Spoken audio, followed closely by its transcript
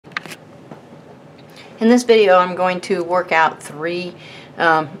In this video, I'm going to work out 3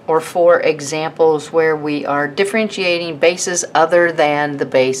 or 4 examples where we are differentiating bases other than the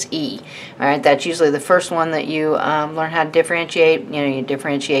base e. All right, that's usually the first one that you learn how to differentiate. You know, you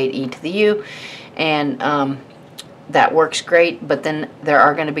differentiate e to the u, and that works great. But then there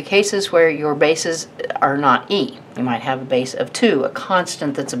are going to be cases where your bases are not e. You might have a base of 2, a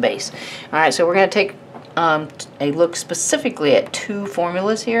constant that's a base. All right, so we're going to take a look specifically at 2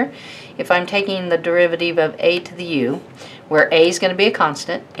 formulas here. If I'm taking the derivative of a to the u, where a is going to be a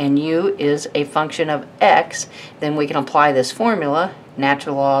constant and u is a function of x, then we can apply this formula,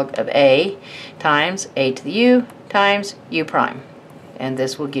 natural log of a times a to the u times u prime. And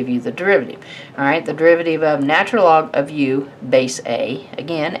this will give you the derivative. Alright, the derivative of natural log of u base a.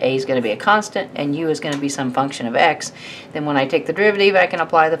 Again, a is going to be a constant and u is going to be some function of x. Then when I take the derivative, I can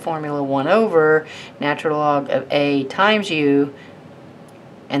apply the formula 1 over natural log of a times u,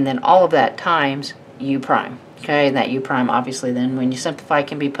 and then all of that times u prime. Okay, and that u prime obviously then when you simplify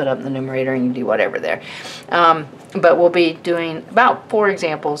can be put up in the numerator and you do whatever there. But we'll be doing about 4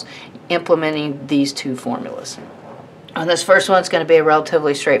 examples implementing these 2 formulas. On this first one, it's going to be a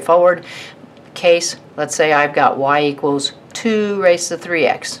relatively straightforward case. Let's say I've got y equals 2 raised to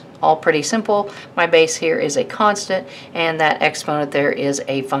 3x. All pretty simple. My base here is a constant, and that exponent there is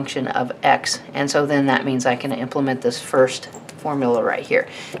a function of x. And so then that means I can implement this first formula right here.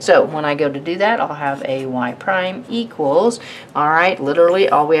 So when I go to do that, I'll have a y prime equals, alright, literally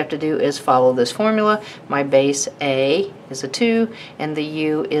all we have to do is follow this formula. My base a is a 2 and the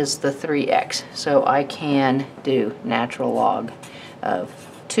u is the 3x. So I can do natural log of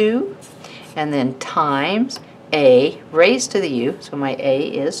 2 and then times a raised to the u, so my a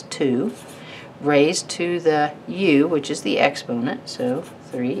is 2, raised to the u, which is the exponent, so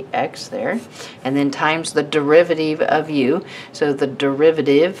 3x there, and then times the derivative of u, so the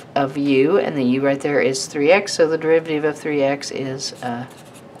derivative of u, and the u right there is 3x, so the derivative of 3x is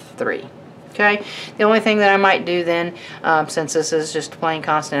 3. Okay, the only thing that I might do then, since this is just a plain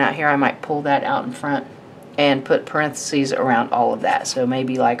constant out here, I might pull that out in front and put parentheses around all of that. So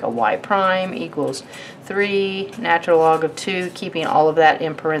maybe like a y prime equals 3 natural log of 2, keeping all of that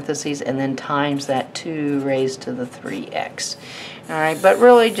in parentheses, and then times that 2 raised to the 3x. Alright, but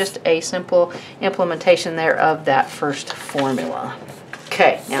really just a simple implementation there of that first formula.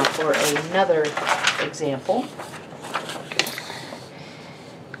 Okay, now for another example.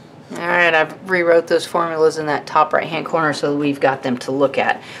 Alright, I've rewrote those formulas in that top right hand corner so we've got them to look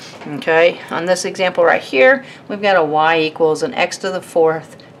at. Okay, on this example right here, we've got a y equals an x to the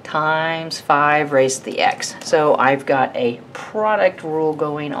 4th times 5 raised to the x. So I've got a product rule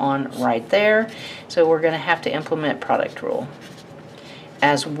going on right there. So we're going to have to implement product rule.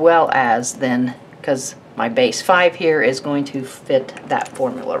 As well as then, because my base 5 here is going to fit that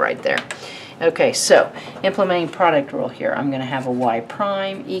formula right there. Okay, so implementing product rule here, I'm going to have a y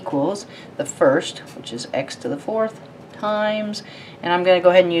prime equals the first, which is x to the 4th, times, and I'm going to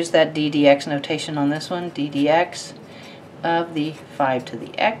go ahead and use that d dx notation on this one, d dx of the 5 to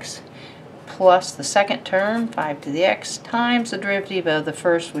the x, plus the second term, 5 to the x, times the derivative of the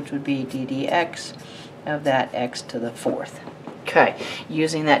first, which would be d dx of that x to the 4th. Okay,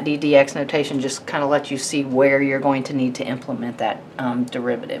 using that d dx notation just kind of lets you see where you're going to need to implement that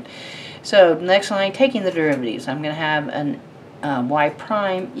derivative. So next line, taking the derivatives, I'm going to have an y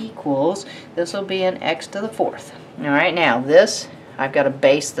prime equals, this will be an x to the 4th. Alright, now this, I've got a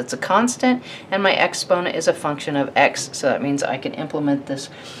base that's a constant, and my exponent is a function of x, so that means I can implement this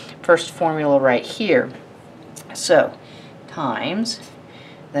first formula right here. So, times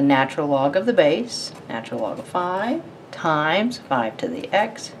the natural log of the base, natural log of 5, times 5 to the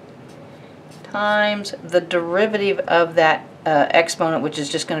x, times the derivative of that exponent, which is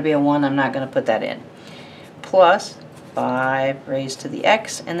just going to be a 1, I'm not going to put that in, plus 5 raised to the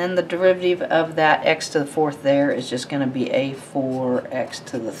x, and then the derivative of that x to the 4th there is just going to be a 4x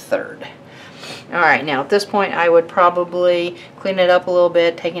to the 3rd. Alright, now at this point I would probably clean it up a little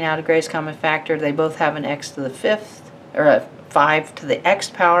bit, taking out a greatest common factor. They both have an x to the 5th, or a 5 to the x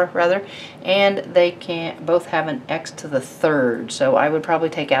power rather, and they can both have an x to the 3rd. So I would probably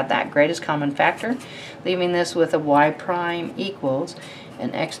take out that greatest common factor, leaving this with a y prime equals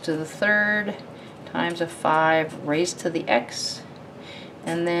an x to the 3rd times a 5 raised to the x,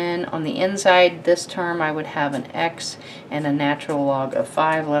 and then on the inside this term I would have an x and a natural log of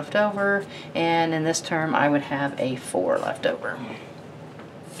 5 left over, and in this term I would have a 4 left over.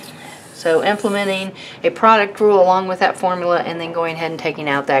 So implementing a product rule along with that formula and then going ahead and taking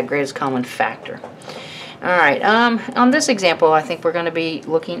out that greatest common factor. All right, on this example, I think we're going to be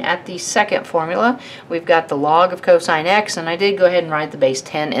looking at the second formula. We've got the log of cosine x, and I did go ahead and write the base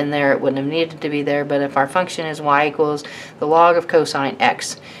 10 in there. It wouldn't have needed to be there, but if our function is y equals the log of cosine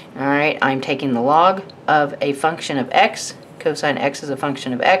x, all right, I'm taking the log of a function of x. Cosine x is a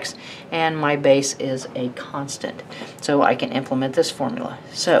function of x, and my base is a constant. So I can implement this formula.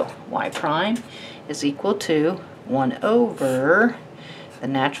 So y prime is equal to 1 over the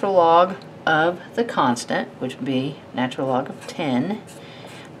natural log of the constant, which would be natural log of 10,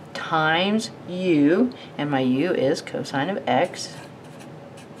 times u, and my u is cosine of x,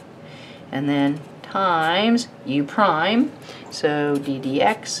 and then times u prime, so d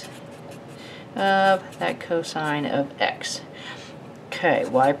dx of that cosine of x. Okay,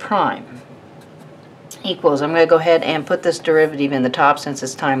 y prime equals, I'm going to go ahead and put this derivative in the top since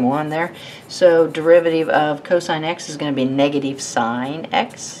it's time 1 there. So derivative of cosine x is going to be negative sine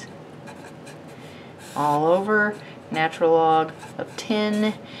x all over natural log of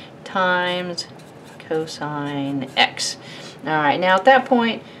 10 times cosine x. Alright, now at that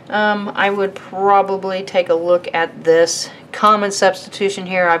point, I would probably take a look at this common substitution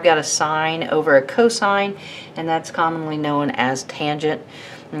here. I've got a sine over a cosine, and that's commonly known as tangent.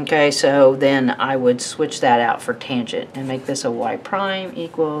 Okay, so then I would switch that out for tangent and make this a y prime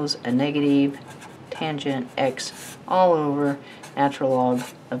equals a negative tangent x all over natural log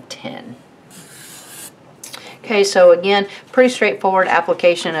of 10. Okay, so again, pretty straightforward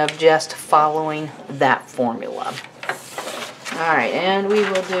application of just following that formula. Alright, and we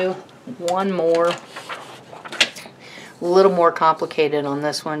will do one more, a little more complicated on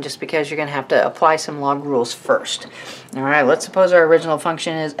this one just because you're going to have to apply some log rules first. Alright, let's suppose our original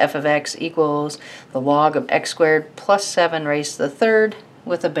function is f of x equals the log of x squared plus 7 raised to the third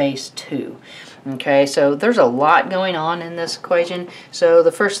with a base 2. Okay, so there's a lot going on in this equation. So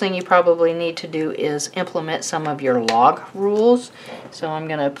the first thing you probably need to do is implement some of your log rules. So I'm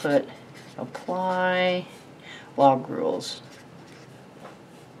going to put apply log rules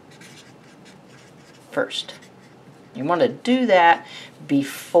first. You want to do that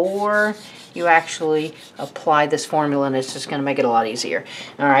before you actually apply this formula, and it's just going to make it a lot easier.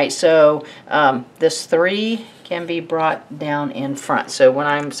 Alright, so this 3 can be brought down in front. So when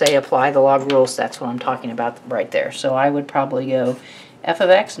I say apply the log rules, that's what I'm talking about right there. So I would probably go f of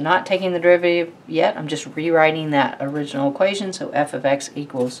x, not taking the derivative yet, I'm just rewriting that original equation. So f of x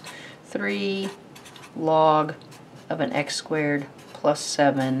equals 3 log of an x squared plus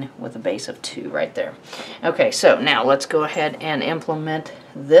 7 with a base of 2 right there. Okay, so now let's go ahead and implement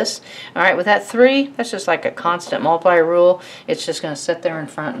this. Alright, with that 3, that's just like a constant multiplier rule. It's just going to sit there in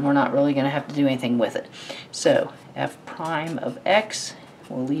front, and we're not really going to have to do anything with it. So f prime of x,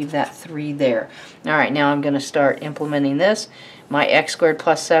 we'll leave that 3 there. Alright, now I'm going to start implementing this. My x squared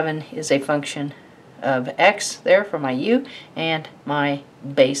plus 7 is a function of x there for my u, and my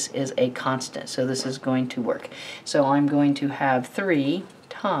base is a constant, so this is going to work. So I'm going to have 3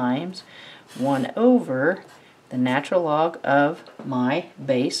 times 1 over the natural log of my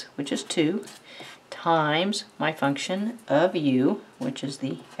base, which is 2, times my function of u, which is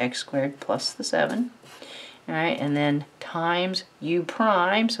the x squared plus the 7. Alright, and then times u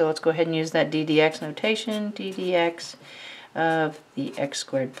prime, so let's go ahead and use that d dx notation, d dx of the x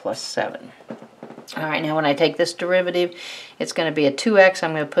squared plus 7. Alright, now when I take this derivative, it's going to be a 2x.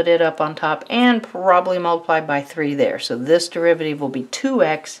 I'm going to put it up on top and probably multiply by 3 there. So this derivative will be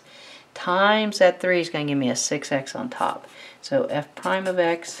 2x times that 3 is going to give me a 6x on top. So f prime of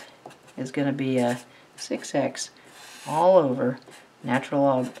x is going to be a 6x all over natural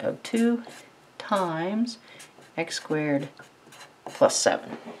log of 2 times x squared plus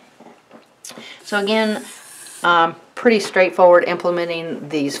 7. So again, pretty straightforward implementing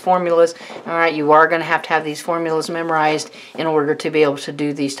these formulas. Alright, you are going to have these formulas memorized in order to be able to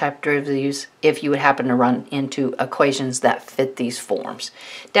do these type of derivatives if you would happen to run into equations that fit these forms.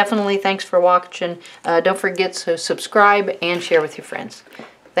 Definitely thanks for watching. Don't forget to subscribe and share with your friends.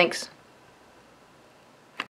 Thanks.